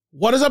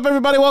What is up,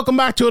 everybody? Welcome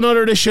back to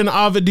another edition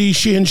of the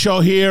Sheehan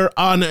Show here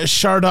on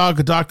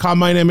Shardog.com.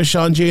 My name is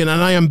Sean Sheehan,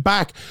 and I am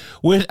back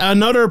with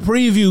another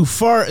preview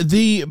for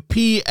the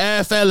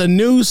PFL. A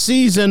new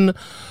season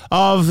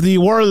of the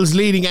world's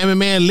leading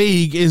MMA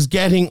league is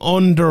getting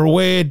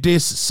underway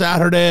this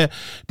Saturday,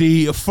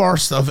 the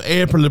 1st of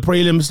April. The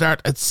prelims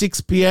start at 6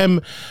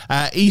 p.m.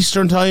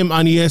 Eastern Time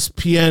on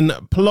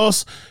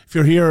ESPN+. If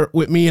you're here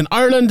with me in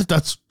Ireland,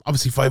 that's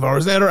obviously 5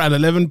 hours later at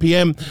 11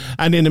 p.m.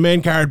 And then the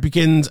main card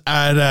begins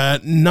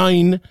at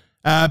 9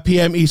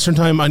 p.m. Eastern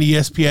Time on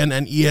ESPN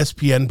and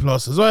ESPN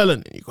Plus as well.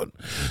 And you could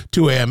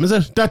 2 a.m. is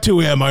it? That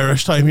 2 a.m.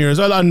 Irish time here as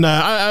well. And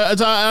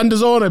it's on the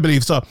zone, I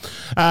believe. So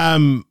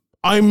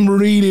I'm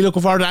really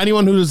looking forward to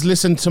anyone who's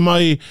listened to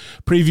my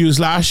previews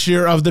last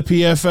year of the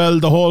PFL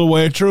the whole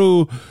way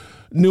through.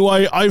 Knew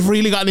I've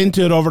really gotten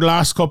into it over the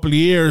last couple of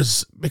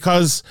years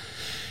because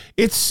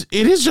it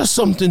is just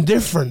something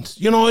different.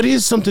 You know, it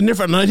is something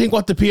different. And I think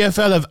what the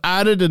PFL have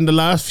added in the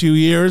last few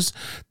years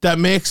that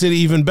makes it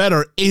even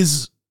better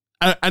is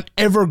an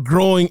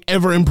ever-growing,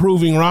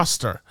 ever-improving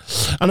roster.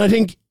 And I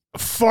think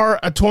for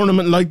a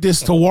tournament like this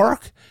to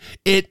work,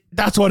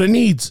 that's what it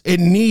needs. It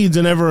needs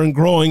an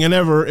ever-growing and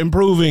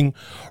ever-improving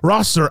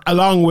roster,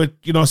 along with,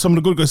 you know, some of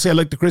the good guys, say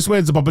like the Chris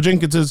Wades, the Papa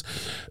Jenkinses,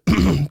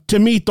 to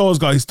meet those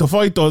guys, to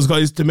fight those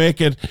guys, to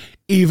make it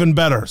even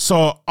better.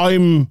 So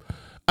I'm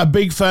a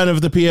big fan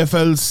of the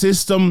PFL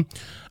system.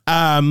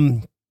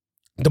 Some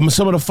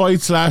of the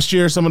fights last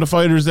year, some of the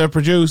fighters they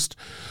produced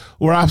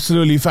were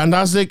absolutely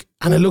fantastic.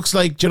 And it looks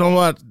like, you know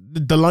what,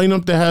 the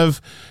lineup they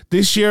have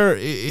this year,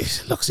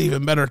 it looks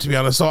even better, to be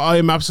honest. So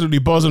I'm absolutely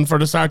buzzing for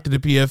the start of the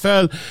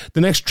PFL.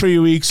 The next 3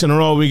 weeks in a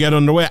row we get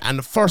underway.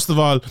 And first of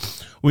all,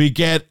 we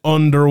get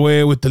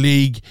underway with the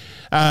league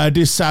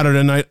this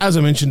Saturday night. As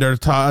I mentioned there,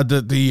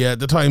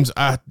 the times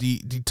at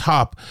the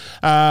top.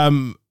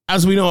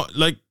 As we know,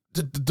 like,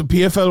 the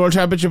PFL World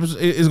Championship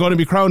is going to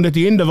be crowned at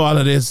the end of all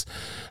of this.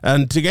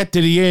 And to get to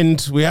the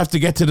end, we have to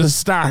get to the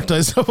start,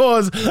 I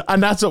suppose.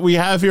 And that's what we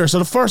have here. So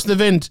the first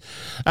event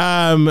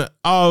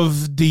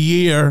of the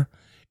year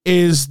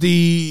is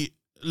the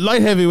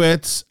light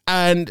heavyweights,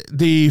 and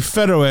the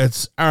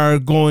featherweights are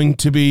going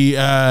to be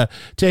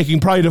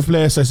taking pride of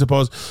place, I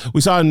suppose.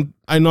 We saw, I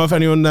don't know if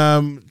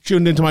anyone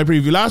tuned into my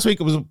preview last week,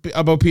 it was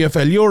about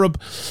PFL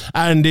Europe,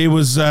 and it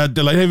was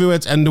the light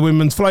heavyweights and the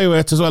women's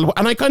flyweights as well.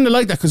 And I kind of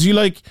like that because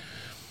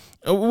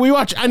we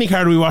watch any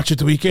card we watch at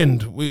the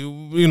weekend.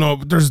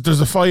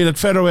 There's a fight at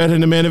featherweight in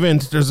the main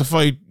event. There's a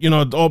fight,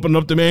 open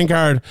up the main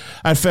card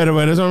at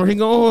featherweight. And we're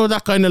thinking, oh,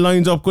 that kind of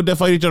lines up. Could they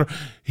fight each other?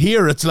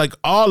 Here, it's like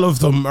all of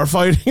them are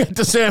fighting at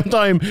the same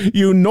time.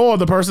 You know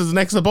the person's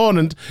next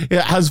opponent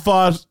has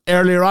fought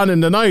earlier on in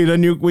the night,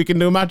 and we can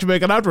do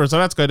matchmaking afterwards. So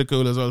that's kind of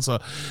cool as well. So,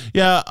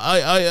 yeah,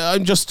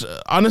 I'm just,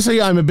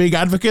 honestly, I'm a big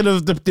advocate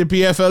of the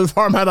PFL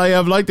format. I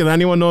have liked it.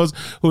 Anyone knows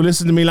who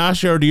listened to me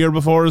last year or the year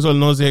before as well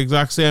knows the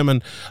exact same.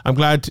 And I'm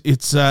glad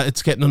it's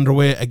getting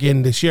underway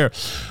again this year.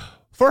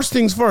 First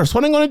things first,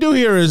 what I'm going to do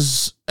here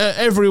is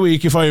every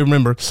week, if I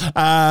remember,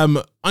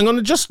 I'm going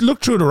to just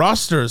look through the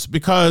rosters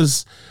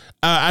because,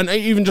 and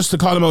even just to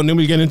call them out, and then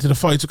we'll get into the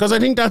fights, because I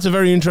think that's a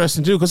very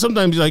interesting too, because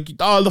sometimes like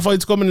all the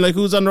fights come in, like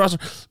who's on the roster.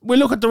 We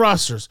look at the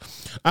rosters.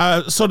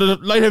 So the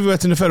light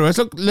heavyweights and the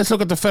featherweights. Let's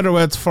look at the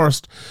featherweights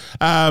first.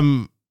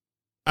 And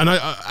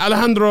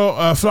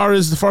Alejandro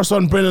Flores, the first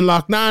one. Brendan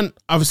Loughnane,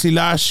 obviously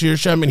last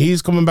year's champion.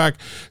 He's coming back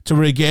to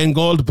regain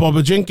gold.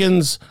 Bubba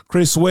Jenkins,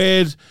 Chris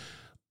Wade.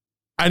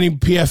 Any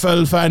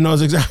PFL fan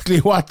knows exactly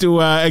what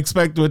to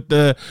expect with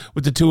the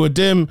two of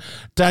them.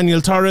 Daniel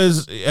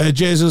Torres,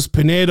 Jesus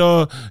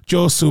Pinedo,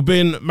 Joe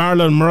Subin,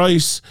 Marlon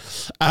Moraes,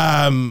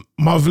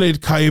 Mavlid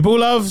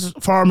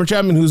Kaibulov, former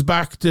champion who's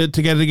back to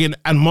get it again,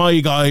 and my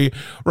guy,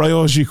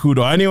 Ryoji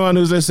Kudo. Anyone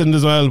who's listened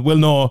as well will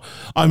know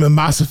I'm a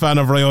massive fan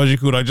of Ryoji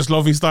Kudo. I just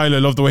love his style, I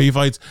love the way he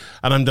fights,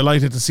 and I'm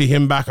delighted to see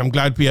him back. I'm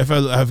glad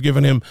PFL have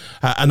given him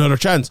another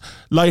chance.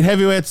 Light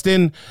heavyweights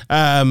then,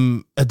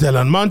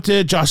 Dylan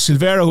Monte, Josh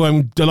Silveira, who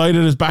I'm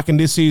delighted is back in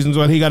this season as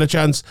well. He got a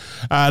chance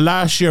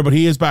last year, but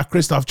he is back.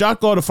 Christoph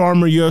Jotko, the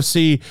former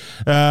UFC,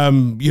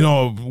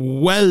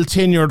 well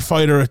tenured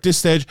fighter at this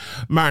stage.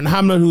 Martin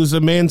Hamlin, who's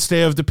a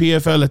mainstay of the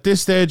PFL at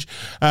this stage.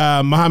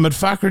 Mohammed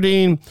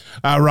Fakhreddin,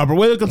 Robert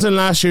Wilkinson,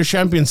 last year's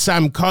champion.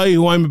 Sam Kai,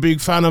 who I'm a big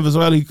fan of as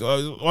well. He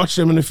watched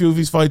him in a few of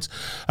his fights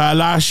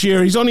last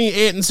year. He's only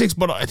 8-6,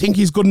 but I think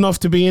he's good enough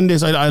to be in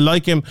this. I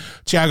like him.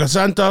 Thiago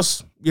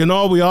Santos. We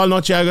all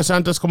know Thiago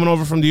Santos coming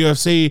over from the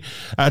UFC,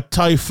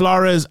 Ty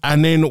Flores,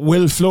 and then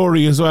Will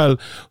Flory as well,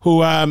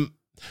 who I'm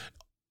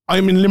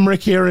in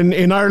Limerick here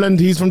in Ireland.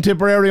 He's from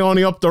Tipperary,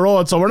 only up the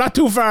road, so we're not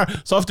too far.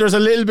 So if there's a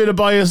little bit of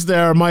bias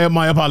there, my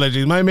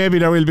apologies. Maybe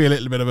there will be a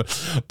little bit of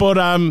it. But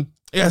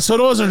yeah, so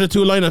those are the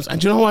two lineups.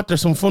 And you know what?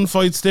 There's some fun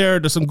fights there.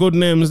 There's some good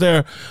names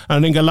there. And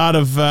I think a lot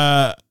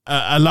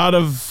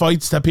of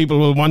fights that people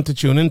will want to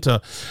tune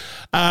into.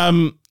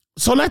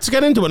 So let's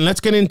get into it. And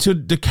let's get into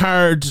the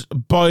card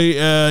by,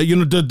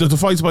 the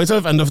fights by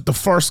itself, and the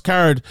first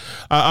card,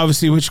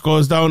 obviously, which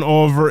goes down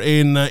over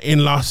in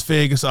Las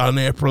Vegas on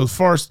April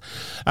 1st.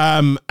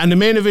 And the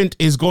main event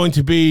is going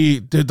to be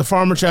the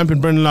former champion,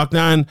 Brendan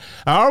Loughnane.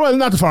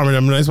 Not the former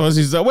champion, I suppose.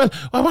 He's, I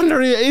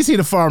wonder, is he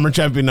the former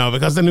champion now?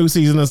 Because the new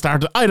season has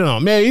started. I don't know.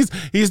 Maybe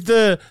he's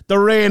the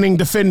reigning,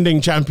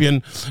 defending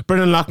champion,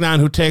 Brendan Loughnane,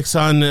 who takes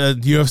on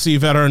the UFC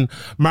veteran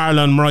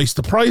Marlon Moraes.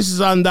 The prices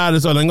on that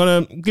as well. I'm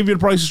going to give you the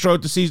prices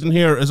throughout the season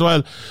here as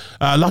well.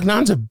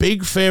 Loughnan's a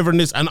big favourite in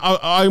this, and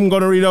I'm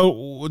going to read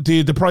out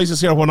the prices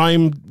here when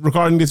I'm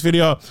recording this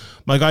video.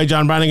 My guy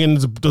John Brannigan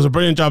does a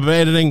brilliant job of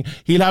editing.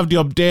 He'll have the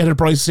updated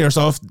prices here,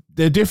 so if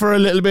they differ a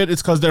little bit,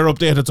 it's because they're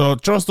updated, so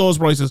trust those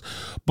prices.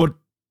 But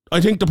I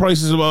think the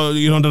prices that I'll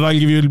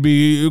give you will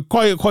be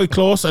quite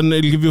close, and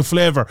it'll give you a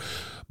flavour.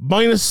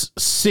 Minus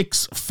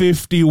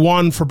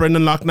 651 for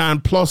Brendan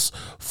Loughnane, plus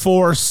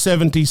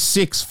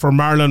 476 for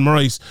Marlon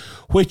Moraes,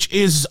 which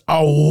is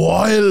a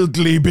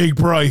wildly big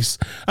price.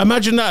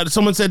 Imagine that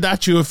someone said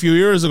that to you a few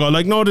years ago.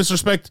 Like, no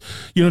disrespect,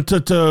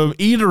 to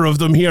either of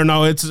them here.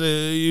 Now, it's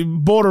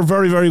both are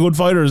very, very good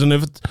fighters, and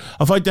if it's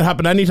a fight that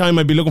happened anytime,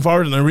 I'd be looking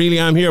forward to it, and I really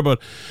am here.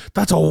 But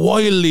that's a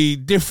wildly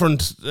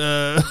different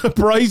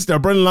price there.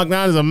 Brendan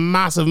Loughnane is a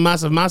massive,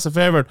 massive, massive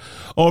favourite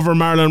over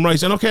Marlon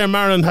Moraes. And okay,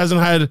 Marlon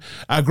hasn't had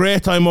a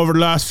great time over the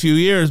last few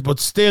years, but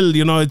still,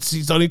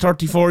 he's only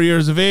 34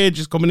 years of age.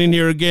 He's coming in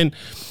here again.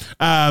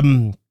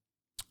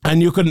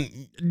 And you can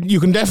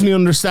definitely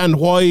understand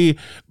why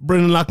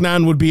Brendan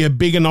Loughnane would be a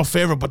big enough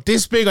favourite, but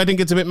this big, I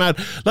think it's a bit mad.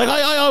 Like,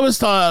 I always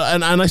thought,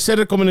 and I said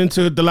it coming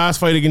into the last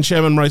fight against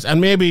Sheehan Moraes,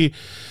 and maybe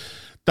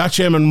that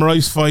Sheehan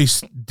Moraes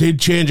fight did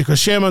change it, because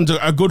Sheehan's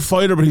a good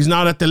fighter, but he's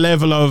not at the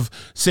level of,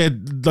 say,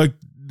 like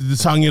the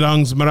Song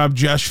Yadongs, Merab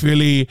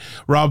Dvalishvili,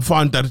 Rob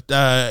Font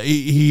that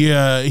he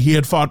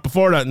had fought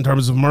before that in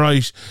terms of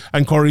Moraes,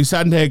 and Corey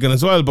Sandhagen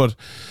as well. But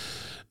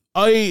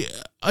I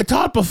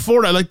thought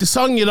before that, like the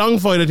Song Yadong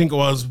fight, I think it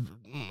was,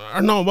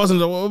 or no, it wasn't,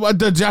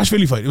 the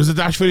Dvalishvili fight. It was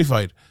the Dvalishvili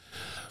fight.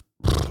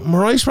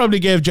 Moraes probably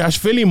gave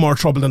Dvalishvili more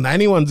trouble than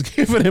anyone's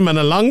given him in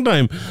a long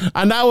time.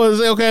 And that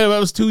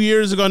was 2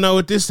 years ago now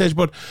at this stage.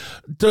 But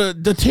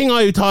the thing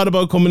I thought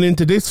about coming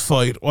into this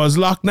fight was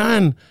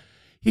Loughnane,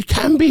 he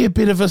can be a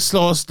bit of a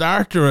slow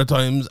starter at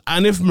times.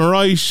 And if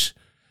Moraes,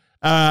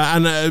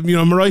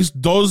 Moraes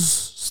does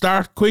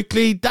start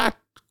quickly, that,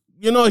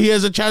 he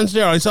has a chance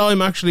there. I saw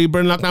him actually.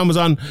 Brendan Loughnane was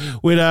on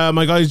with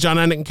my guys John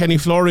Anik and Kenny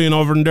Florian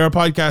over in their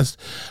podcast,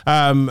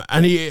 and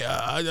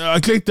I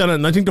clicked on it,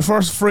 and I think the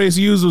first phrase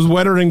he used was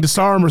 "weathering the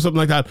storm" or something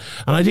like that.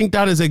 And I think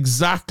that is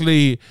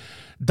exactly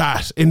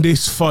that in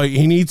this fight.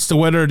 He needs to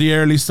weather the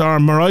early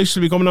storm. Moraes should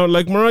be coming out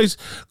like Moraes,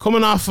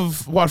 coming off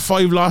of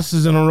 5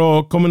 losses in a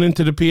row, coming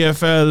into the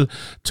PFL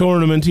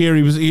tournament here.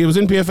 He was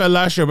in PFL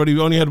last year, but he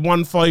only had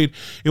one fight.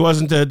 It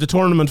wasn't the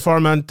tournament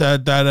format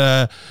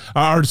the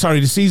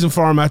season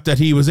format that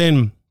he was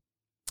in.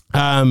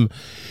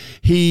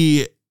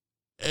 It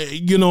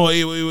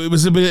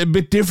was a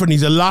bit different.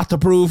 He's a lot to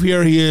prove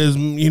here.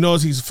 He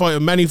knows he's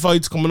many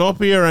fights coming up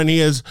here, and he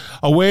has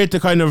a way to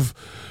kind of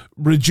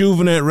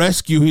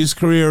rescue his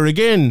career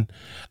again.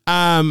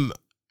 And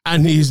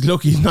he's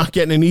not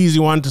getting an easy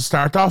one to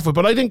start off with.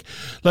 But I think,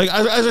 like,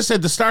 as I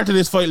said, the start of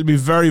this fight will be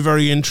very,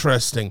 very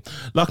interesting.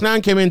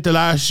 Loughnane came into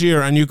last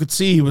year, and you could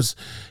see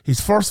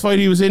his first fight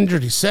he was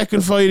injured, his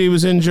second fight he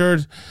was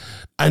injured,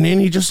 and then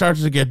he just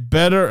started to get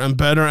better and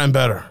better and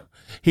better.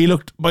 He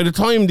looked, by the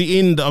time the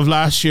end of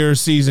last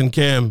year's season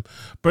came,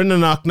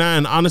 Brendan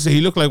Loughnane, honestly,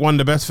 he looked like one of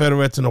the best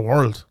featherweights in the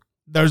world.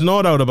 There's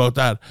no doubt about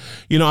that.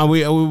 And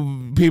we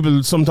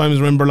people sometimes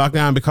remember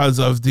Loughnane because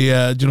of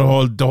the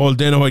whole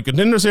Dana White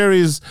Contender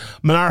Series,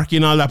 Monarchy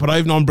and all that. But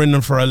I've known Brendan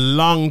for a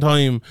long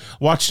time.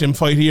 Watched him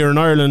fight here in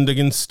Ireland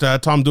against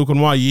Tom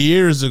Duquesnoy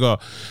years ago.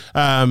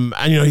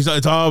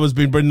 It's always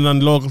been Brendan on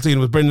the local scene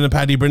with Brendan and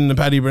Paddy kind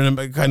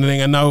of thing.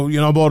 And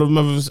now, both of them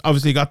have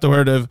obviously got to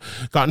where they've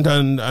gotten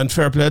to, and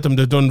fair play to them,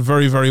 they've done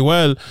very, very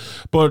well.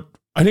 But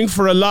I think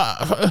for a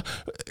lot,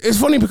 it's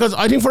funny because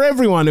I think for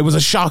everyone it was a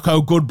shock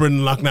how good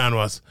Brendan Loughnane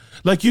was.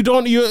 Like,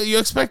 you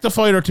expect the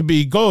fighter to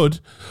be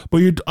good,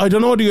 but I don't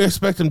know, do you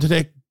expect him to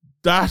take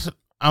that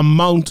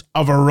amount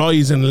of a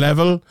rise in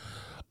level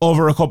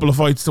over a couple of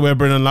fights the way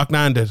Brendan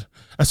Loughnane did?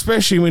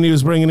 Especially when he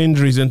was bringing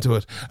injuries into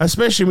it.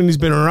 Especially when he's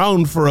been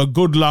around for a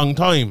good long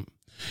time.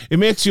 It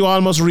makes you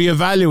almost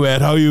reevaluate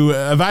how you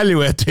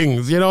evaluate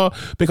things,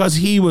 because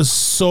he was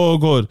so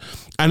good.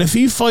 And if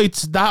he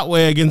fights that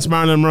way against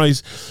Marlon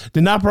Moraes,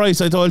 then that price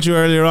I told you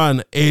earlier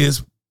on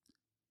is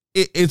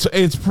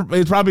it's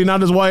probably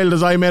not as wild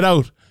as I made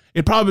out.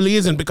 It probably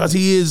isn't, because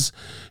he is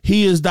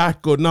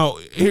that good. Now,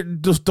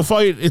 the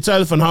fight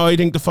itself and how I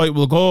think the fight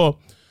will go,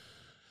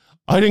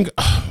 I think,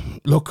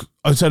 look,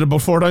 I've said it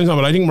about 4 times now,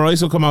 but I think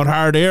Moraes will come out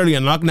hard early,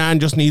 and Loughnane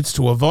just needs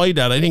to avoid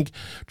that. I think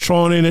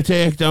throwing in a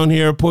takedown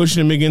here,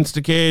 pushing him against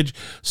the cage,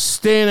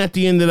 staying at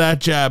the end of that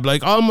jab,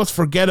 like almost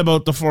forget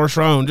about the first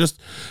round. Just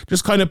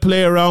kind of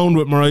play around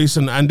with Moraes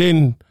and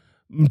then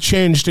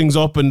change things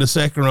up in the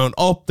second round,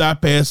 up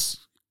that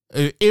pace,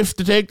 If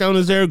the takedown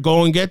is there,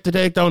 go and get the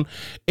takedown.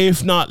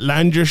 If not,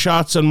 land your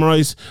shots on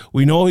Moraes.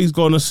 We know he's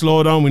going to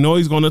slow down. We know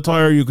he's going to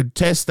tire. You could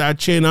test that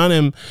chin on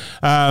him.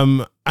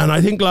 And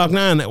I think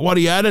Loughnane, what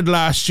he added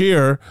last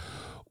year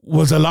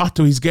was a lot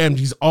to his game,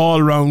 his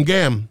all-round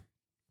game.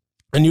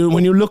 And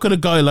when you look at a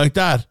guy like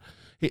that,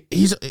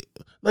 he's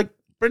like,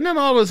 Brendan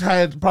always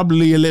had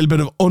probably a little bit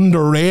of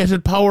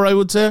underrated power, I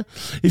would say.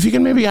 If you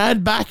can maybe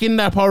add back in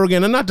that power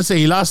again, and not to say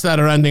he lost that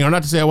or anything, or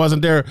not to say I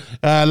wasn't there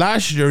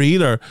last year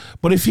either,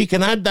 but if he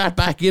can add that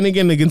back in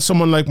again against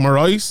someone like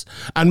Moraes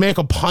and make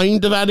a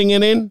point of adding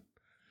it in,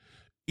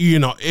 you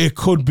know, it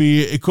could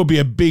be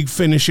a big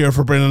finish here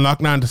for Brendan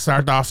Loughnane to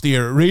start off the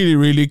year. It really,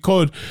 really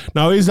could.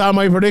 Now, is that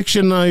my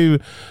prediction?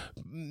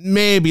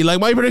 Maybe.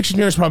 Like, my prediction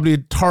here is probably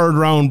a third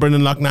round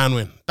Brendan Loughnane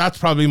win. That's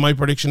probably my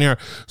prediction here.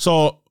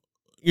 So,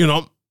 you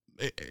know,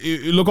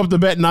 you look up the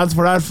betting odds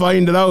for that,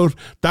 find it out.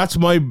 It's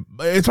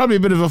probably a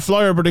bit of a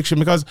flyer prediction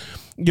because,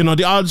 you know,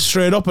 the odds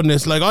straight up on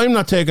this, like, I'm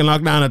not taking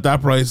Loughnane at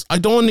that price. I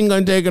don't think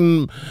I'm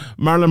taking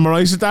Marlon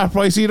Moraes at that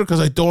price either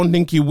because I don't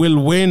think he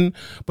will win.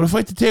 But if I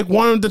had to take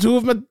one of the two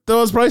of them at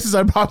those prices,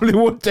 I probably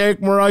would take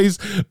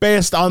Moraes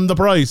based on the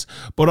price.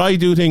 But I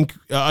do think,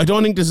 I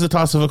don't think this is a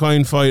toss of a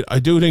coin fight. I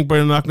do think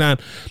Brendan Loughnane,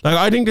 like,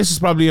 I think this is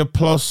probably a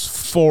plus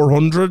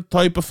 400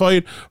 type of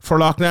fight for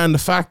Loughnane. The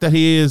fact that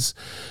he is,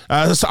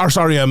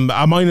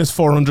 a minus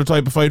 400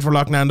 type of fight for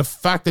Loughnane. The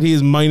fact that he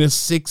is minus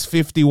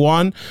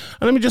 651. And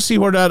let me just see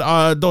where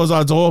that those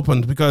odds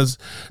opened, because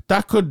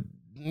that could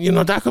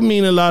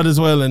mean a lot as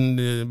well in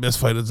the best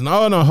fighters.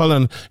 Hold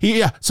on.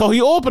 So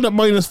he opened at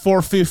minus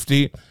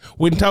 450,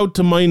 went out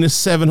to minus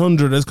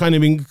 700, has kind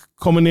of been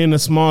coming in a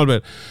small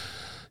bit.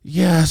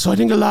 Yeah, so I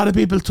think a lot of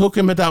people took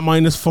him at that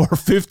minus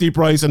 450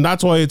 price, and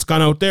that's why it's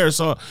gone out there.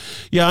 So,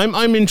 yeah,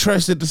 I'm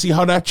interested to see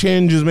how that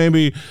changes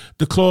maybe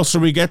the closer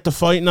we get to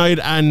fight night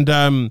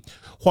and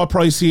what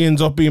price he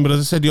ends up being. But as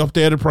I said, the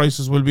updated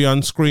prices will be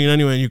on screen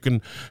anyway, and you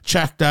can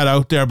check that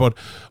out there. But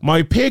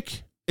my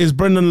pick is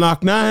Brendan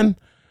Loughnane.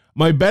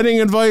 My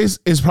betting advice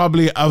is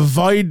probably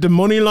avoid the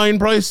money line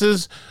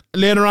prices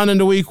later on in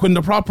the week when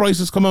the prop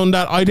prices come out on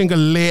that. I think a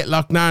late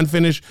Loughnane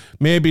finish,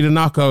 maybe the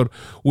knockout,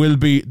 will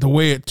be the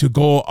way to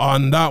go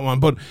on that one.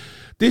 But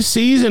this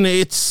season,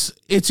 it's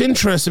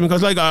interesting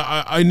because, like,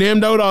 I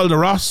named out all the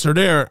roster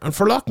there, and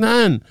for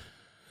Loughnane,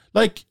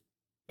 like,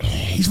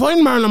 he's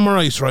fighting Marlon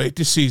Moraes, right,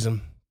 this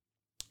season,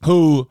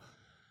 who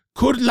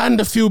could land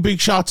a few big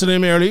shots at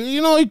him early.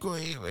 You know,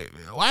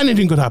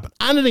 anything could happen.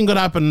 Anything could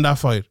happen in that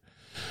fight.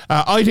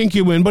 I think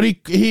he win, but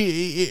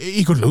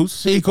he could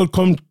lose. He could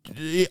come.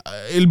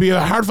 It'll be a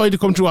hard fight to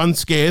come through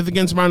unscathed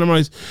against Marlon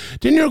Moraes.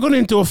 Then you're going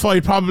into a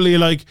fight probably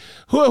like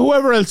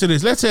whoever else it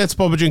is. Let's say it's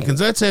Bubba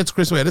Jenkins. Let's say it's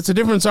Chris Wade. It's a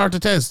different sort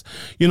of test.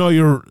 You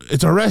know,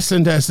 it's a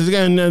wrestling test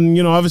again, and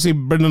you know, obviously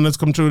Brendan has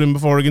come through them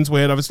before against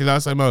Wade. Obviously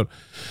last time out,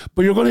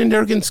 but you're going in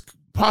there against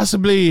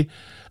possibly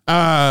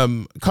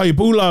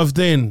Kaibulov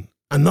then.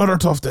 Another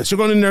tough test. You're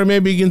going in there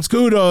maybe against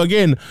Kudo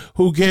again,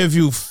 who gave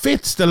you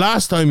fits the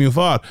last time you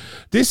fought.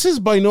 This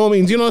is by no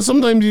means, you know,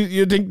 sometimes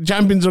you think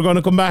champions are going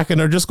to come back and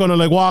they're just going to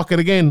like walk it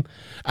again.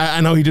 I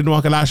know he didn't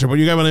walk it last year, but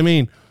you get what I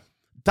mean.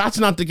 That's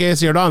not the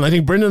case here at all. I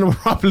think Brendan will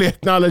probably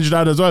acknowledge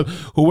that as well.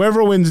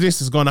 Whoever wins this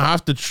is going to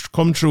have to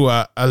come through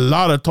a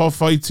lot of tough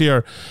fights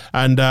here,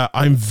 and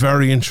I'm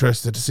very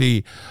interested to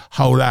see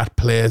how that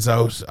plays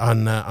out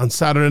on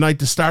Saturday night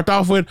to start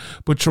off with,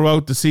 but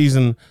throughout the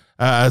season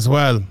as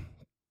well.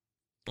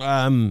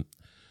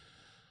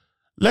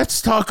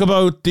 Let's talk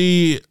about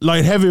the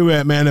light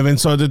heavyweight main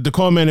event, so the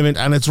co-main event,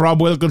 and it's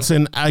Rob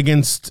Wilkinson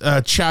against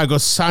Thiago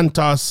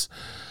Santos.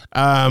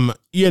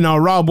 You know,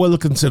 Rob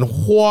Wilkinson,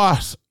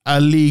 what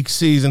a league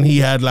season he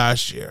had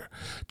last year.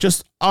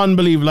 Just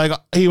unbelievable. Like,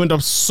 he went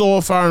up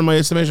so far in my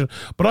estimation.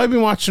 But I've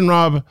been watching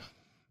Rob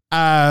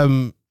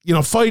you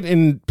know, fight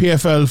in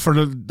PFL for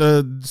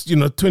the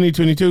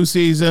 2022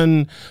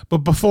 season, but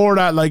before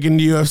that, like in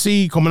the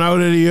UFC, coming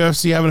out of the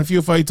UFC, having a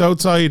few fights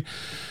outside,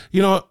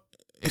 you know,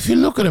 if you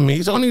look at him,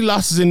 he's only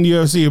losses in the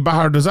UFC.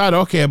 Bahar Dazad,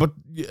 okay, but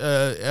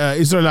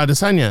Israel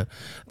Adesanya,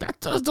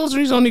 those are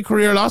his only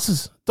career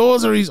losses.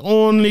 Those are his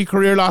only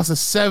career losses,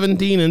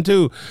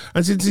 17-2.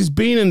 And since he's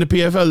been in the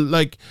PFL,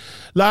 like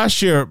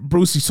last year,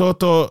 Brucey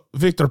Soto,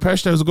 Victor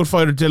Peshta was a good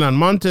fighter, Dylan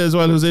Monte as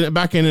well, who's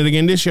back in it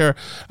again this year,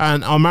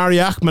 and Omari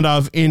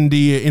Akhmedov in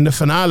the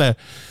finale.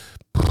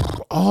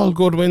 All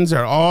good wins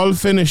there, all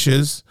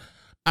finishes,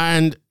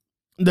 and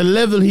the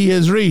level he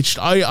has reached,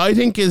 I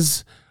think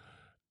is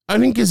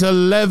a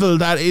level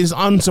that is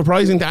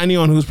unsurprising to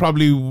anyone who's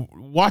probably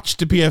watched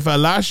the PFL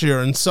last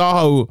year and saw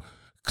how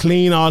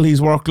clean all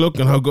his work looked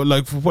and how good,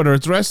 like whether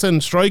it's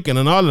wrestling, striking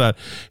and all of that,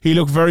 he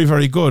looked very,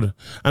 very good.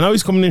 And now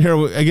he's coming in here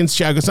against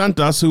Thiago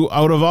Santos, who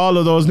out of all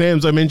of those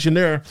names I mentioned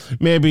there,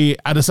 maybe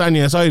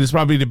Adesanya aside is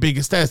probably the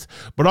biggest test.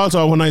 But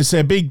also when I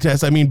say big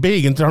test, I mean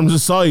big in terms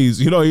of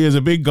size. You know, he is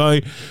a big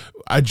guy,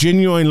 a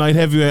genuine light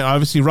heavyweight.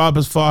 Obviously Rob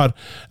has fought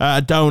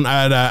down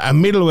at a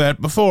middleweight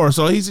before,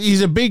 so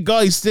he's a big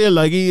guy still.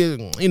 Like, he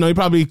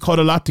probably cut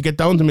a lot to get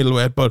down to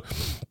middleweight, but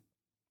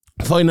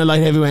fighting a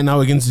light heavyweight now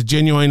against a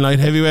genuine light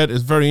heavyweight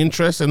is very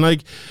interesting.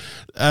 Like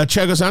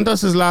Thiago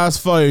Santos'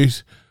 last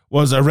fight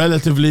was a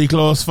relatively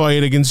close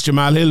fight against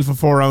Jamal Hill for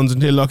 4 rounds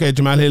until,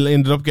 Jamal Hill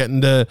ended up getting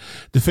the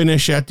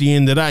finish at the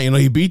end of that.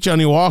 He beat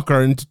Johnny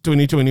Walker in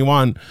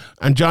 2021.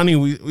 And Johnny,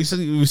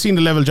 we've seen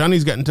the level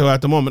Johnny's getting to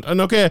at the moment. And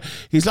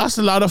he's lost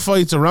a lot of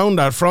fights around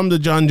that, from the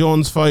John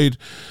Jones fight,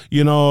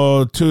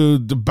 to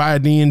the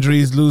bad knee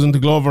injuries, losing to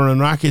Glover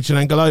and Rakic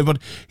and Ankalaev.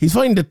 But he's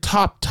fighting the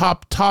top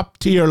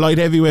tier light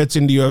heavyweights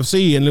in the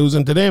UFC and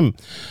losing to them.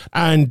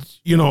 And,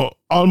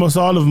 almost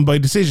all of them by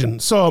decision.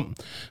 So,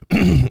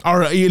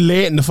 or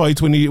late in the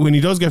fights when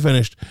he does get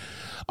finished.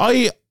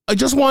 I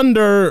just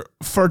wonder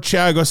for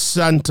Thiago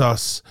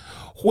Santos,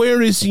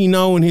 where is he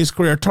now in his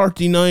career?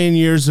 39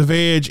 years of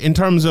age, in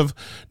terms of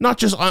not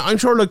just, I'm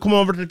sure come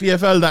over to the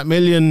PFL, that $1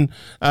 million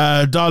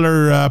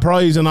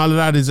prize and all of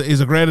that is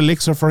a great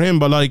elixir for him.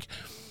 But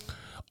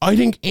I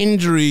think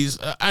injuries,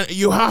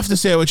 you have to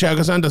say with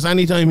Thiago Santos,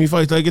 anytime he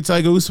fights, it's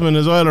like Usman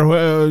as well,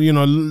 or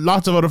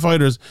lots of other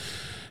fighters,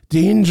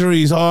 the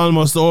injuries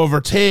almost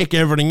overtake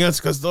everything else,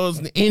 because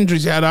those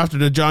injuries he had after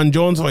the John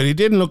Jones fight, he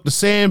didn't look the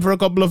same for a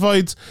couple of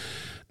fights.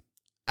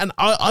 And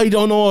I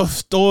don't know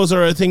if those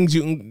are things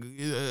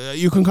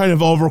you can kind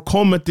of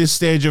overcome at this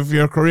stage of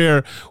your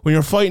career when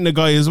you're fighting a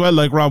guy as well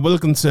like Rob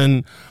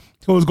Wilkinson,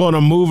 who's going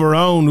to move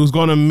around, who's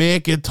going to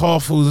make it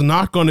tough, who's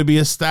not going to be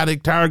a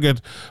static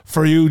target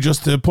for you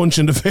just to punch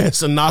in the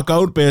face and knock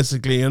out,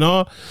 basically,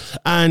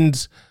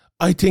 And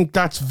I think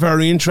that's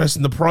very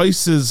interesting. The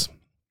prices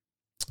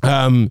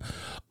on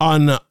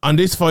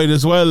this fight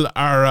as well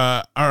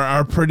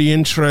are pretty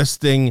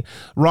interesting.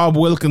 Rob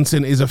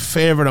Wilkinson is a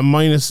favourite at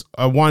minus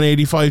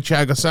 185.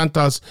 Thiago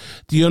Santos,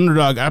 the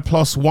underdog, at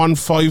plus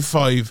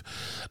 155.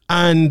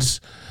 And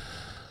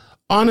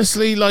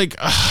honestly,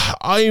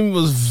 I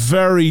was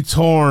very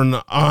torn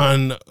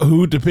on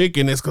who to pick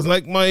in this, because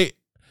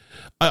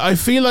I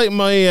feel like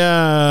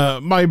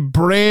my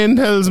brain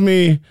tells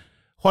me,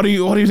 What are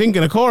you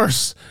thinking? Of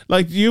course,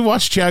 you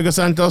watched Thiago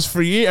Santos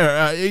for years.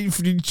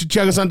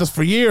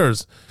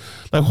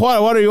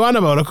 What are you on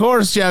about? Of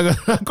course,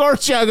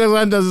 Thiago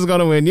Santos is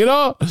gonna win,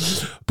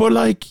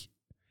 But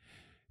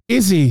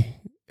is he?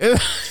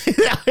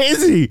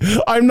 Is he?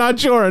 I'm not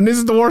sure. And this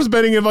is the worst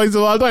betting advice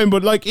of all time.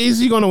 But is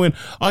he gonna win?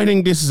 I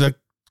think this is a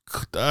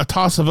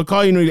toss of a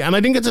coin, really. And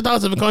I think it's a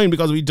toss of a coin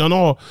because we don't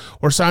know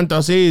where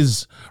Santos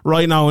is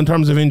right now in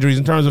terms of injuries,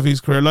 in terms of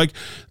his career.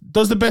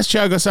 Does the best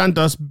Thiago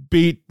Santos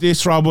beat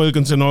this Rob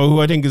Wilkinson,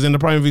 who I think is in the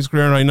prime of his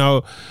career right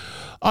now?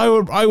 I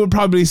would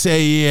probably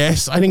say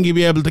yes. I think he'd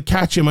be able to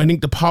catch him. I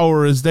think the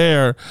power is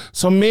there.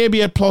 So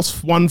maybe at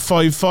plus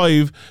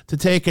 155 to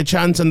take a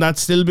chance and that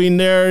still being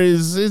there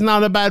is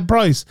not a bad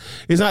price.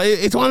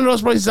 It's one of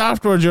those prices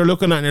afterwards you're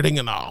looking at and you're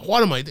thinking,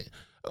 what am I doing?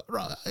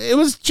 It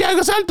was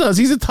Thiago Santos.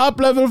 He's a top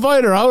level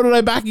fighter. How did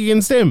I back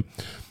against him?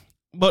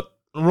 But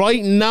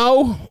right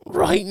now,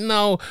 do you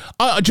know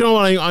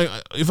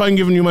what? If I'm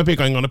giving you my pick,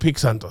 I'm going to pick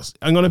Santos.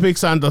 I'm going to pick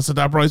Santos at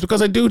that price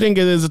because I do think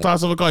it is a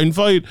toss of a coin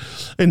fight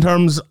in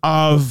terms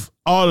of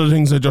all the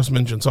things I just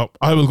mentioned. So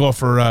I will go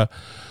for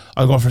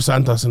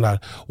Santos in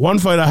that. One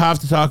fight I have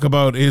to talk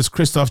about is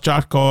Krzysztof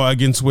Jotko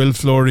against Will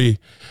Fleury.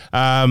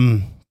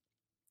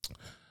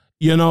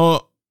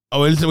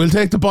 We'll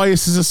take the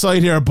biases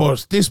aside here,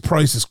 but this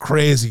price is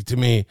crazy to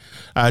me.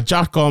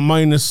 Jotko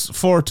minus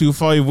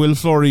 425, Will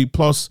Fleury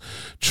plus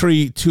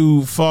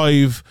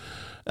 325.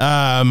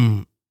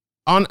 And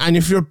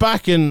if you're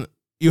backing,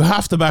 you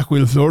have to back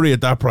Will Fleury at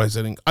that price,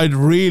 I think. I'd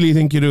really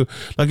think you do.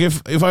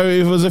 If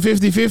it was a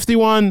 50-50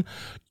 one,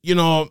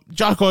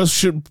 Jotko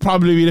should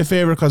probably be the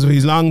favourite because of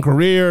his long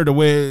career, the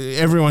way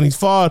everyone he's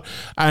fought,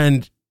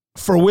 and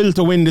for Will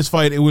to win this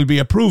fight, it will be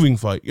a proving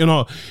fight.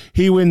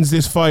 He wins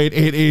this fight,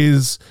 it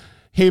is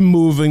him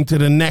moving to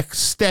the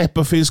next step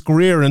of his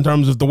career in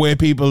terms of the way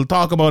people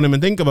talk about him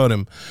and think about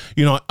him.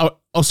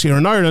 Us here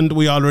in Ireland,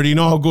 we already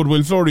know how good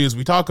Will Fleury is.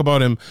 We talk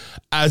about him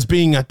as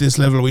being at this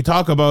level. We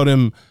talk about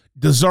him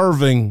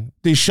deserving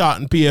this shot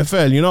in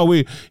PFL.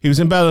 He was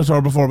in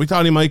Bellator before. We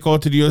thought he might go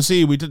to the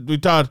UFC. We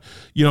thought,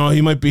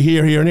 he might be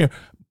here, and here.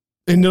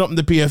 Ended up in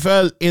the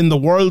PFL, in the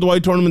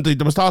worldwide tournament. There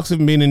was talks of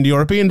him being in the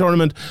European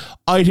tournament.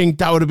 I think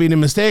that would have been a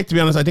mistake, to be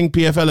honest. I think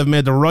PFL have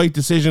made the right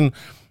decision.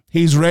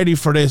 He's ready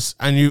for this,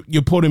 and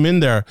you put him in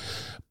there.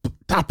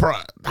 That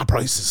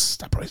price is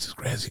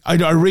crazy.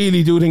 I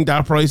really do think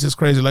that price is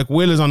crazy.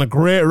 Will is on a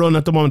great run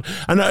at the moment.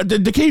 And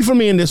the key for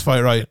me in this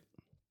fight, right?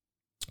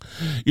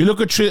 You look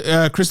at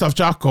Krzysztof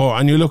Jotko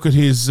and you look at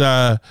his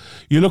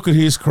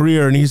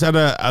career, and he's had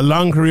a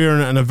long career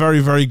and a very,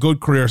 very good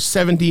career.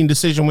 17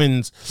 decision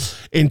wins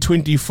in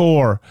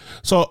 24.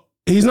 So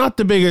he's not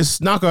the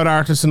biggest knockout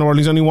artist in the world.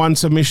 He's only one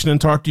submission in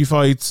 30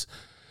 fights.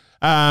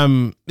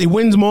 He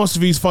wins most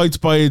of his fights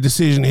by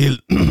decision. He's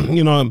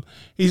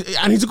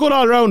a good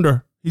all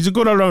rounder.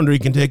 He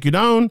can take you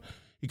down.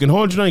 He can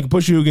hold you down. He can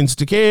push you against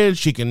the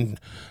cage. He can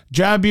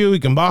jab you. He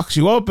can box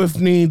you up if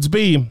needs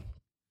be.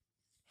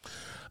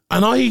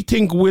 And I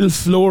think Will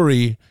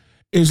Fleury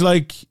is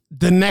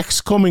the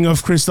next coming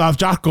of Krzysztof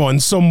Jotko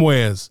in some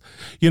ways.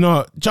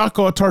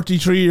 Jotko,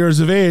 33 years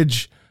of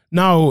age,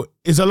 now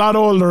is a lot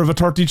older of a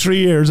 33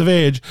 years of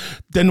age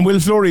than Will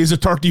Fleury is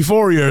at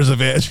 34 years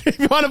of age. If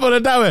you want to put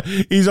it that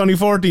way, he's only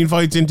 14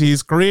 fights into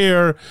his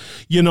career,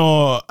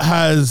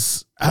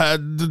 has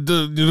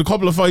the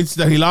couple of fights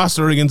that he lost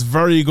are against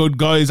very good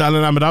guys.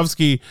 Alan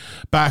Amadovsky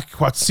back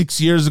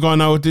 6 years ago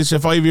now with this,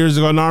 5 years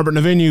ago. Norbert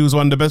Navini, who's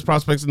one of the best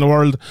prospects in the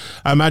world.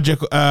 Magic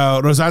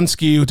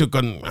Rozansky, who took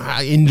an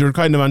injured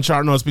kind of on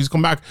short notice, but he's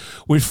come back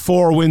with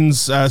 4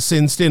 wins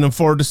since then, and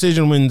 4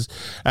 decision wins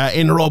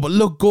in a row. But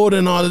look good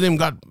in all of them.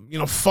 Got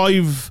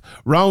 5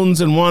 rounds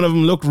and one of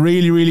them looked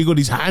really, really good.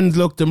 His hands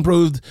looked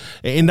improved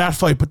in that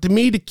fight. But to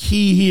me, the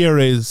key here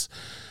is,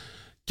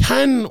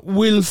 can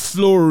Will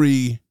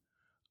Fleury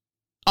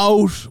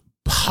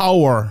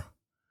outpower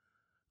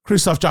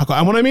Krzysztof Jotko?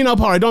 And when I mean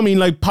outpower, I don't mean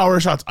like power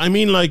shots. I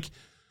mean like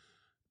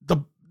the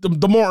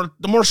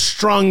more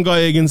strong guy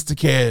against the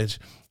cage.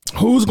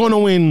 Who's going to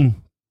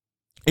win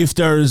if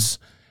there's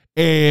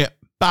a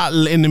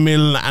battle in the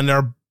middle and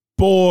they're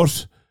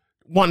both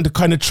wanting to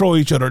kind of throw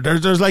each other?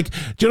 There's like,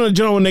 do you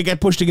know when they get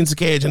pushed against the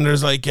cage and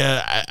there's like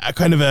a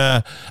kind of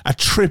a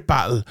trip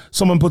battle?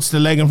 Someone puts the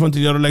leg in front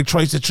of the other leg,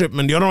 tries to trip him,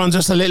 and the other one's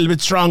just a little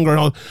bit stronger and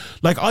all.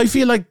 Like, I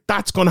feel like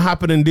that's going to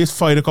happen in this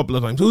fight a couple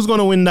of times. Who's going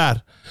to win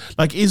that?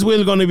 Like, is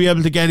Will going to be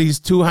able to get his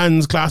 2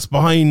 hands clasped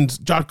behind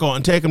Jotko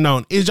and take him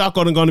down? Is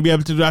Jotko going to be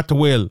able to do that to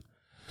Will?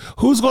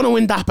 Who's going to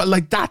win that? But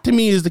like, that to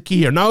me is the key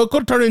here. Now, it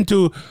could turn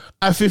into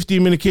a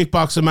 15-minute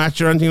kickboxing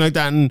match or anything like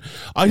that, and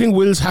I think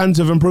Will's hands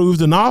have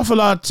improved an awful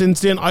lot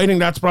since then. I think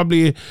that's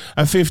probably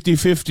a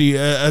 50-50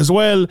 as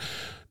well,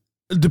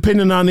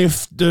 depending on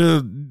if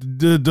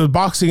the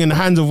boxing in the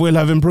hands of Will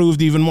have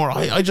improved even more.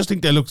 I just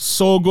think they look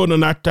so good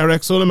in that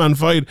Tarek Suleiman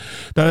fight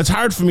that it's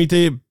hard for me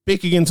to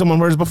pick against someone,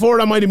 whereas before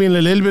that might have been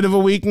a little bit of a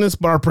weakness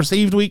or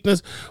perceived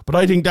weakness, but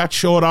I think that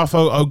showed off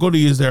how good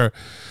he is there.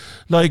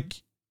 Like,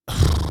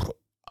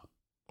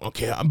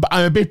 okay, I'm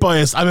a bit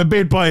biased.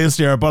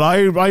 Here, but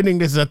I think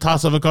this is a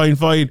toss of a coin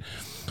fight.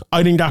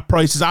 I think that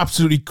price is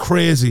absolutely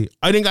crazy.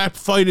 I think that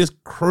fight is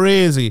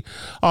crazy.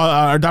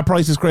 That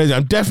price is crazy.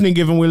 I'm definitely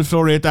giving Will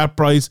Fleury at that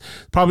price.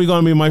 Probably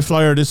going to be my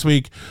flyer this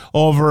week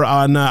over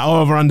on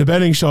the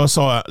betting show.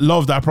 So I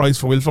love that price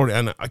for Will Fleury,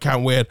 and I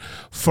can't wait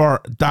for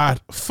that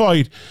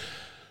fight.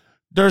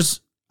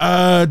 There's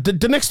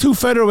the next 2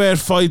 featherweight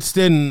fights.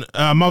 Then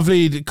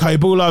Mavlid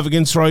Khaibulov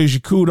against Ryoji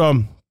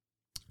Kudo.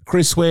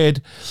 Chris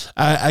Wade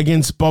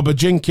against Bubba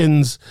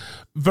Jenkins.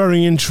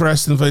 Very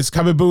interesting fights.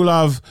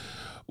 Khaibulov,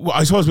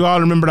 I suppose we all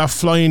remember that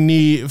flying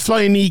knee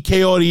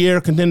KO of the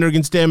year contender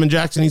against Damon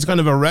Jackson. He's kind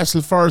of a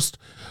wrestle first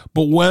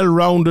but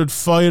well-rounded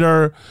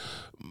fighter.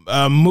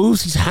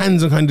 Moves his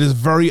hands in kind of this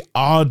very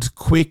odd,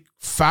 quick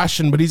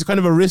fashion, but he's kind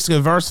of a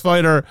risk-averse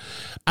fighter,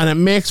 and it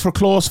makes for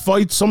close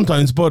fights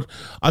sometimes. But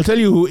I'll tell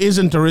you who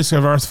isn't a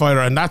risk-averse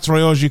fighter, and that's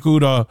Ryoji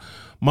Kudo.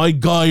 My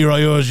guy,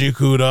 Ryoji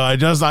Kudo. I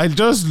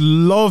just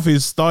love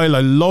his style.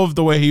 I love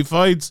the way he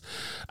fights.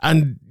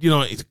 And,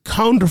 he's a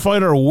counter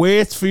fighter,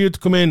 waits for you to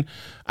come in,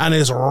 and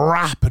is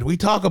rapid. We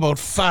talk about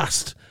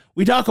fast.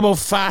 in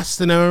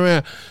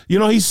MMA.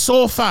 He's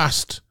so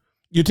fast.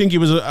 You'd think he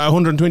was a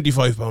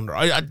 125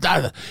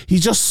 pounder.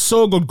 He's just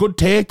so good. Good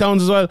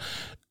takedowns as well.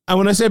 And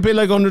when I say a bit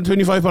like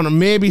 125 pounder,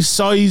 maybe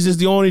size is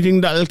the only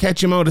thing that'll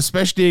catch him out,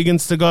 especially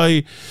against a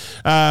guy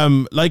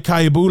like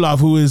Khaibulov,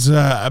 who is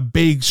a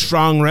big,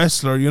 strong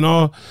wrestler,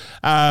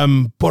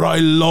 But I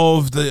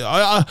love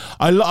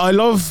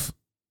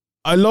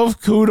I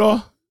love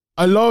Kudo.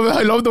 I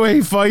love the way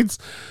he fights.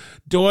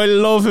 Do I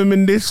love him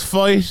in this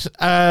fight?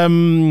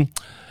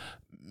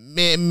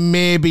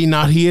 Maybe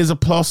not. He is a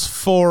plus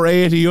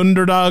 480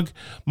 underdog,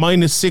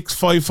 minus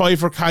 655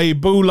 for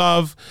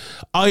Khaibulov.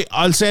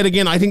 I'll say it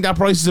again. I think that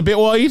price is a bit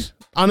wide.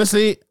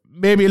 Honestly,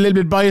 maybe a little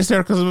bit biased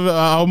there because of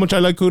how much I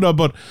like Kudo.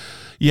 But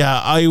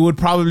yeah, I would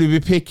probably be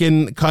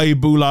picking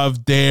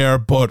Khaibulov there.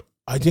 But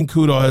I think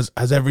Kudo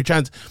has every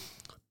chance.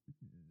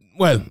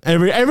 Well,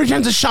 every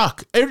chance of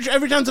shock.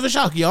 Every chance of a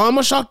shock. He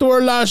almost shocked the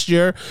world last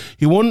year.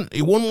 He won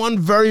one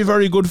very,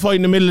 very good fight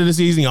in the middle of the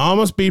season. He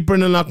almost beat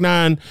Brendan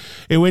Loughnane.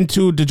 It went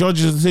to the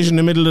judge's decision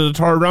in the middle of the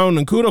 3rd round,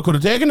 and Kudo could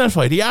have taken that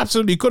fight. He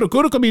absolutely could have.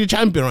 Kudo could be the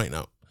champion right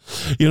now.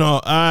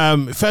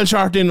 Fell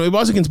short in. It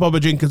was against Bubba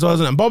Jenkins,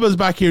 wasn't it? And Bubba's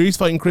back here. He's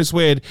fighting Chris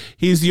Wade.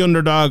 He's the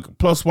underdog,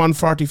 plus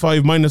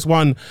 145, minus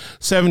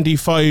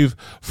 175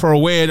 for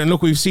Wade. And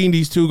look, we've seen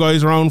these two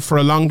guys around for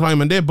a long time,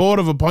 and they both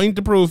have a point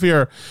to prove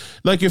here.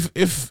 Like, if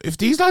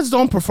these lads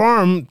don't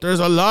perform,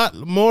 there's a lot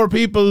more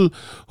people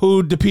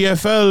who the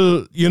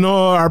PFL,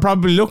 are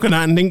probably looking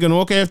at and thinking,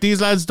 okay, if these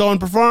lads don't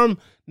perform,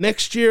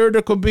 next year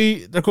there could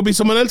be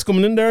someone else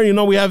coming in there.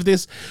 We have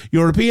this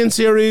European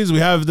series, we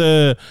have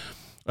the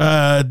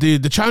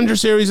Challenger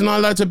series and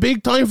all that. It's a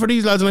big time for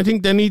these lads, and I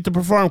think they need to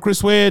perform.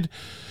 Chris Wade,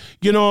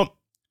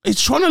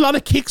 he's thrown a lot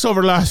of kicks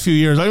over the last few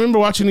years. I remember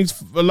watching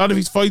a lot of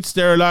his fights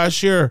there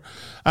last year.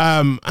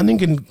 I'm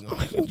thinking,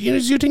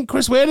 you think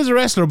Chris Wade is a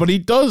wrestler, but he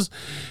does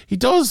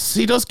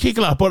kick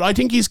a lot. But I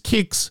think his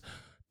kicks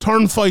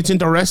turn fights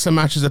into wrestling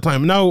matches at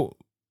time. Now,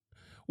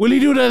 will he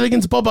do that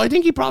against Bubba? I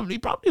think he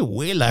probably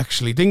will,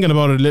 actually, thinking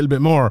about it a little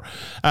bit more.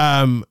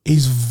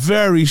 He's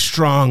very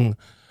strong.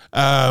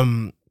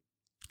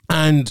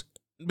 And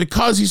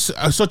because he's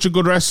such a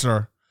good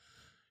wrestler,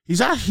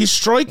 his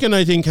striking,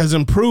 I think, has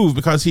improved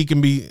because he can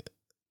be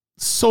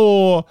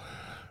so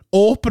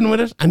open with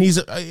it, and he's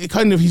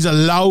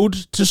allowed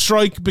to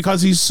strike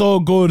because he's so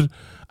good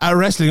at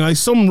wrestling. Like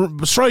some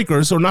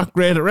strikers who are not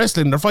great at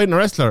wrestling, they're fighting a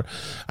wrestler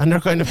and they're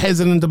kind of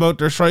hesitant about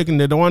their striking.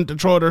 They don't want to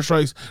throw their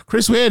strikes.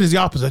 Chris Wade is the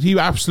opposite. He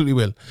absolutely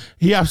will.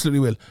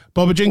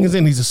 Bubba Jenkins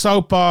he's a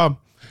southpaw.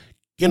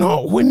 You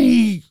know, when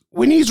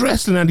he's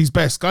wrestling at his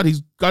best,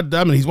 he's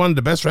one of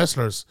the best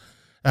wrestlers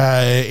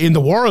in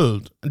the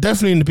world.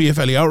 Definitely in the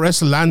PFL. He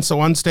out-wrestled Lance at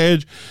one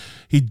stage.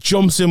 He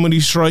jumps in when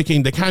he's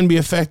striking. They can be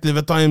effective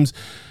at times.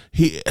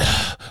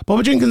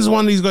 Bubba Jenkins is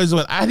one of these guys as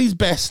well. At his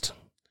best,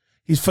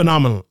 he's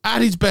phenomenal.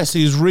 At his best,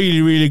 he's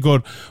really, really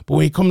good. But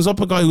when he comes up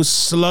a guy who's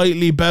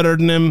slightly better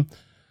than him,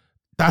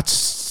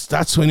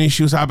 that's when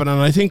issues happen.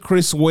 And I think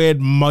Chris Wade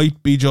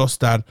might be just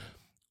that.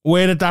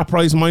 Wade at that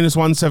price, minus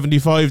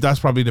 175, that's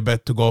probably the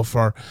bet to go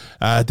for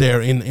there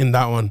in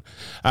that one.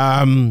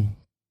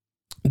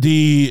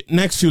 The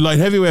next few light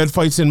heavyweight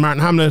fights in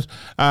Martin Hamlet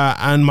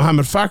and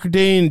Mohamed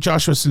Fakrdin,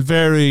 Joshua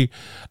Silveri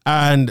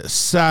and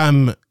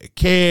Sam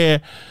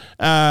K.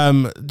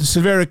 The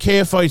Silvera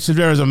K fight,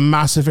 Silvera is a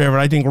massive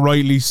favourite. I think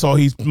rightly so.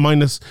 He's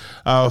minus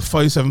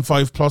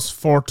 575 plus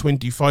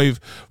 425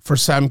 for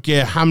Sam K.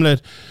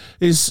 Hamlet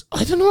is,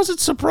 I don't know, is it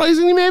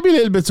surprisingly, maybe a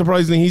little bit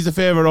surprisingly, he's the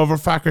favourite over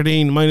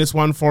Fakrdin, minus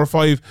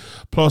 145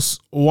 plus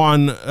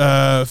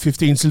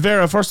 115.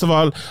 Silvera, first of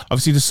all,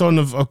 obviously the son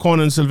of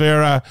Conan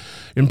Silvera,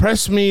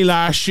 impressed me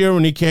last year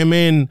when he came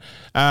in.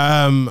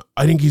 I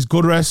think he's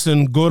good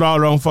wrestling, good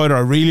all-round fighter. I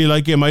really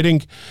like him. I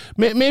think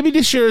maybe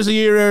this year is a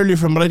year early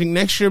for him, but I think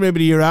next year, maybe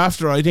the year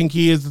after, I think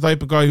he is the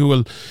type of guy who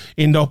will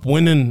end up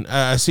winning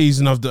a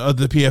season of the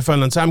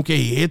PFL. And Sam K,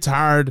 he hits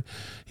hard.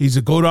 He's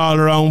a good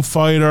all-around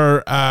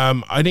fighter.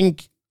 I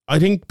think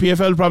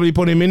PFL probably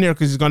put him in there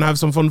because he's going to have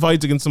some fun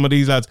fights against some of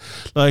these lads.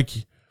 Like,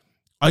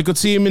 I could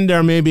see him in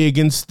there maybe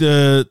against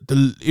the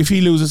if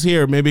he loses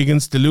here, maybe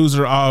against the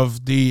loser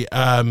of the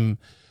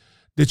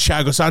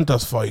Thiago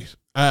Santos fight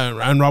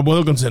and Rob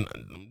Wilkinson.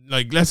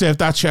 Like, let's say if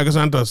that's Thiago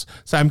Santos,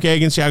 Sam K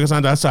against Thiago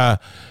Santos,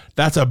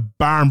 that's a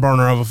barn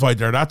burner of a fight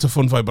there. That's a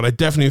fun fight, but I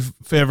definitely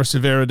favour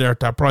Silvera there at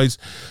that price.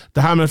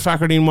 The Hamlet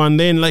Fakrdin one,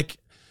 then, like,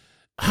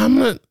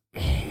 Hamlet,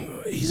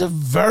 he's a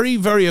very,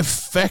 very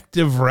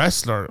effective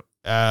wrestler.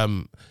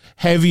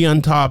 Heavy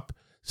on top,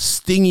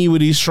 stingy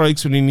with his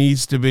strikes when he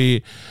needs to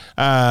be.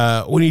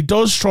 When he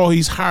does throw,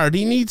 he's hard.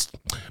 He needs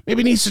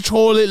to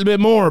throw a little bit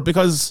more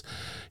because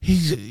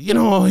he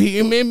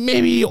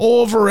maybe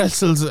over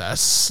wrestles a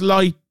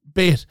slight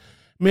bit.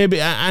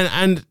 Maybe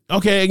and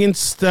okay,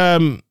 against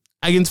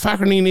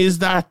Fakrdin, is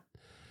that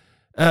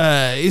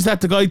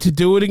the guy to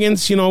do it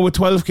against, with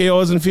 12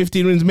 KOs and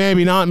 15 wins?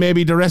 Maybe not.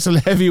 Maybe the wrestle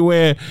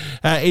heavyweight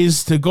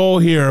is to go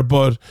here.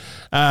 But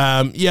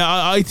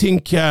I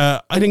think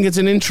it's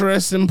an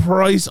interesting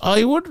price.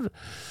 I would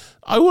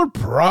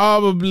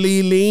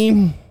probably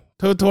lean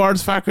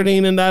towards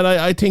Fakrdin in that.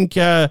 I think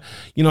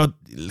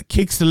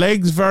kicks the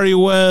legs very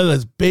well,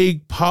 has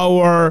big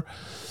power.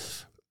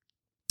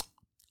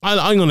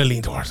 I'm going to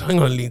lean towards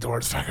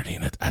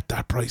Fakrdin at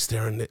that price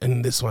there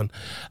in this one.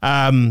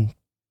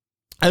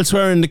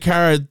 Elsewhere in the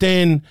card,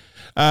 then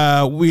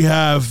we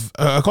have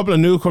a couple of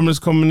newcomers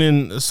coming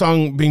in.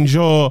 Song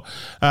Binjo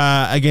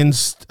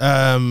against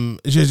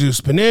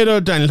Jesus Pinedo.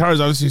 Daniel Torres,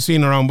 obviously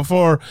seen around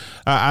before.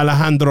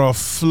 Alejandro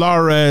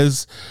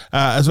Flores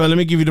as well. Let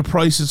me give you the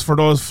prices for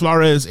those.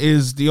 Flores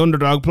is the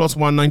underdog, plus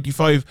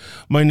 195,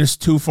 minus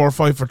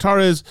 245 for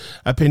Torres.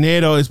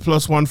 Pinedo is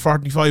plus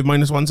 145,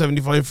 minus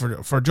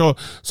 175 for Joe.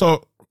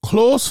 So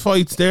close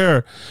fights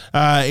there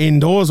in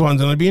those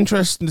ones, and I'd be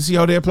interested to see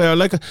how they play. I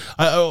like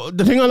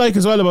the thing I like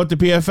as well about the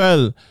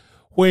PFL,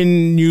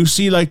 when you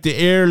see like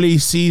the early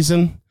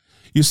season,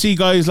 you see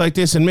guys like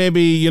this, and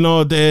maybe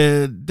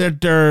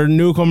they're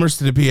newcomers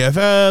to the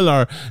PFL,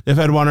 or they've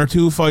had one or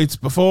two fights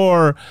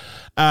before.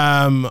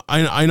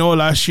 I know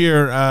last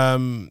year,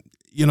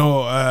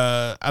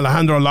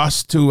 Alejandro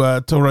lost to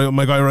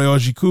my guy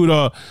Ryoji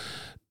Kudo.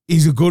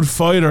 He's a good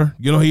fighter,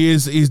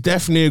 he's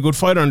definitely a good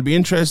fighter, and be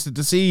interested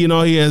to see,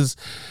 he has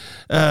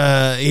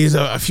he's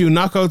a few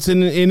knockouts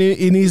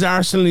in his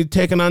arsenal. He's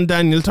taken on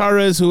Daniel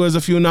Torres, who has a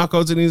few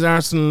knockouts in his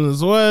arsenal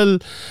as well.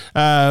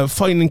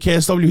 Fighting in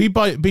KSW, he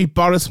beat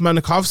Boris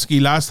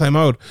Manikovsky last time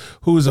out,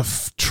 who is a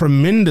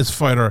tremendous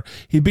fighter.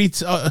 He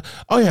beats I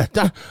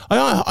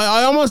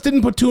almost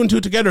didn't put two and two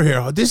together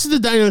here. This is the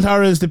Daniel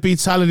Torres that beat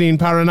Saladin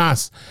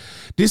Paranas.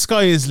 This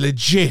guy is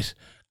legit,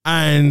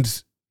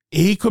 and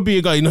he could be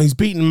a guy, he's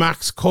beaten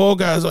Max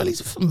Koga as well.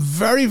 He's some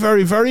very,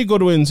 very, very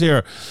good wins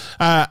here.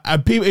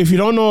 If you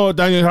don't know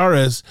Daniel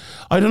Torres,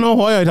 I don't know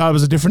why I thought it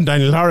was a different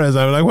Daniel Torres.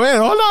 I was like, wait,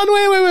 hold on,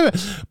 wait.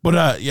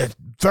 But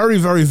very,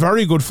 very,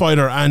 very good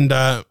fighter.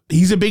 And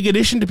he's a big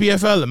addition to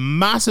PFL,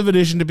 massive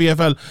addition to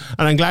PFL.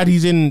 And I'm glad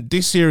he's in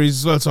this series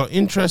as well. So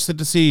interested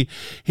to see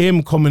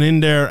him coming in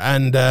there.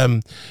 And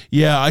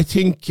I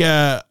think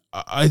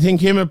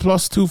him at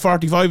plus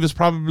 245 is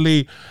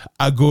probably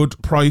a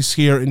good price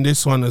here in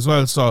this one as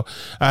well. So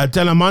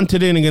Delamonte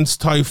in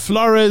against Ty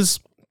Flores.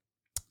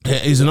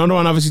 is another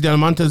one. Obviously, Del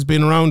Monte has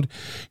been around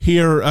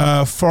here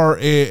for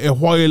a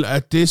while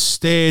at this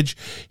stage.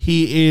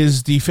 He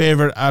is the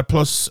favourite at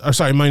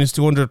minus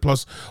 200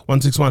 plus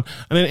 161.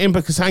 And then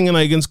Impa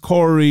Kasanganay against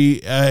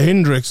Corey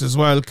Hendricks as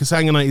well.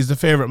 Kasanganay is the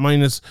favourite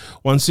minus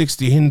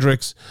 160.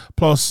 Hendricks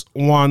plus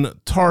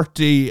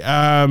 130.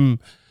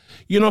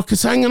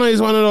 Kasanganay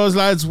is one of those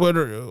lads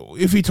where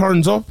if he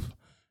turns up,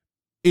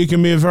 he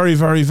can be a very,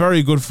 very,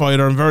 very good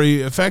fighter and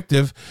very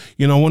effective.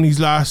 When his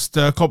last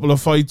couple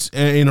of fights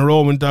in a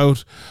row went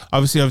out,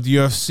 obviously of the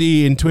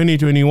UFC in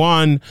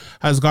 2021,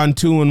 has gone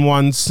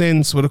 2-1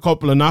 since with a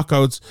couple of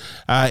knockouts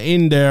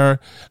in there.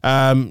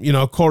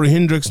 Corey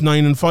Hendricks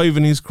 9-5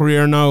 in his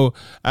career now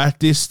at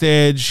this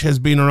stage, has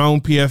been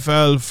around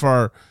PFL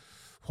for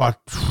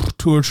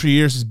 2 or 3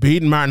 years. He's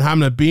beaten Martin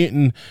Hamlet,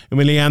 beaten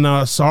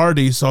Emiliano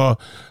Sardi. So,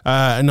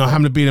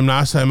 Hamlet beat him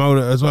last time out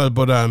as well.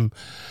 But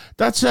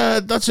that's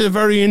a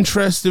very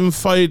interesting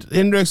fight.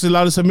 Hendricks, a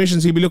lot of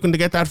submissions. He'll be looking to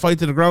get that fight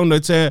to the ground,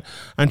 I'd say,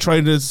 and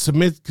try to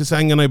submit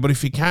Kasanganay. But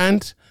if he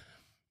can't,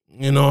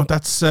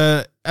 that's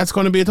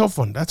going to be a tough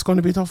one.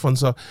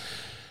 So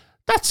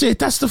that's it.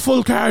 That's the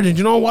full card. And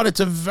you know what? It's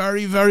a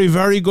very, very,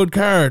 very good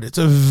card.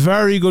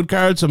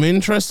 Some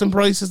interesting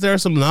prices there.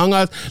 Some long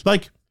odds.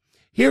 Like,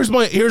 here's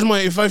my.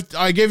 If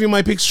I gave you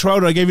my picks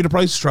shrouded, I gave you the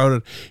price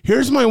shrouded.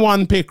 Here's my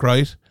one pick,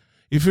 right?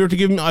 If you were to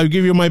give me, I'll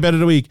give you my bet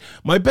of the week.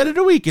 My bet of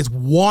the week is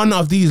one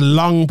of these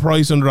long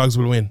price underdogs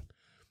will win.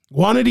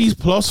 One of these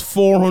plus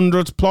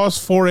 400s, plus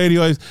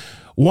 480s.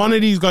 One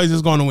of these guys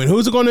is going to win.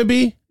 Who's it going to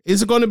be?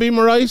 Is it going to be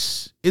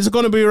Moraes? Is it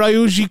going to be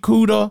Ryuji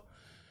Kudo?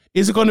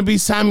 Is it going to be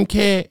Sam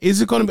K?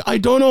 Is it going to be? I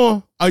don't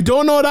know. I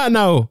don't know that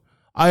now.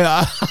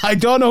 I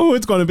don't know who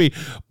it's going to be,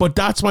 but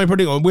that's my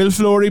prediction. Will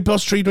Fleury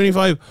plus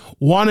 325.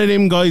 One of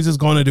them guys is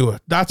going to do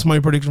it. That's my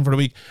prediction for the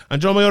week.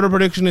 And Joe, my other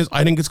prediction is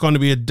I think it's going to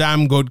be a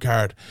damn good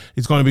card.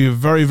 It's going to be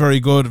very,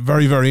 very good,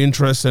 very, very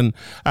interesting.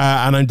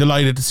 And I'm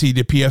delighted to see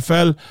the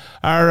PFL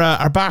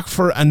are back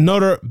for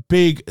another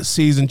big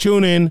season.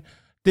 Tune in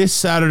this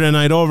Saturday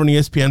night over on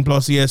ESPN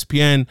Plus,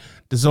 ESPN,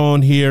 the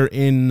Zone here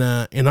in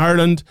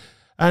Ireland.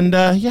 And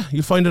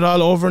you'll find it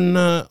all over in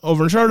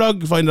Sherdog.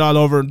 You'll find it all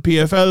over in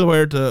PFL,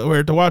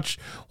 where to watch,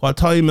 what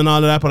time and all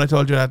of that. But I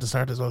told you that at the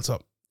start as well. So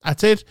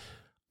that's it.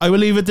 I will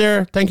leave it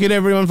there. Thank you to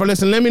everyone for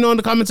listening. Let me know in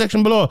the comment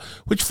section below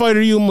which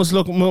fighter you most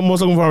looking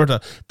forward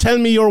to. Tell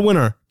me your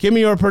winner. Give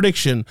me your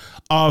prediction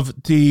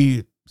of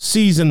the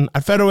season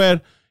at featherweight.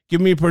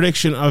 Give me a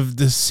prediction of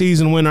the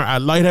season winner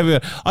at light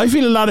heavyweight. I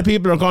feel a lot of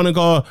people are going to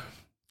go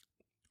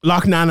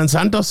Lochnan and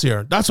Santos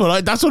here. That's what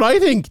I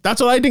think.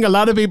 That's what I think. A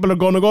lot of people are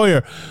going to go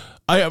here.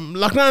 I am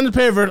Lochnan the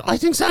favourite. I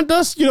think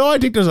Santos, I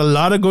think there's a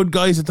lot of good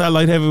guys at that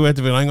light heavyweight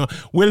division.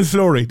 Will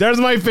Fleury. There's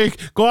my pick.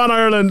 Go on,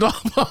 Ireland. Will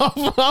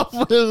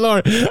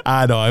Fleury.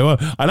 No, I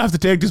won't. I'll have to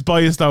take this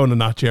bias down a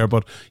notch here.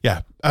 But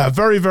yeah,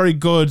 very, very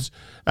good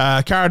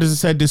card, as I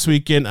said, this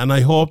weekend. And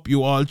I hope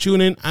you all tune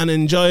in and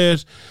enjoy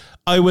it.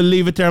 I will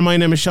leave it there. My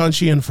name is Sean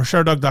Sheehan for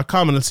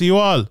Sherdog.com, and I'll see you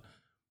all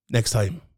next time.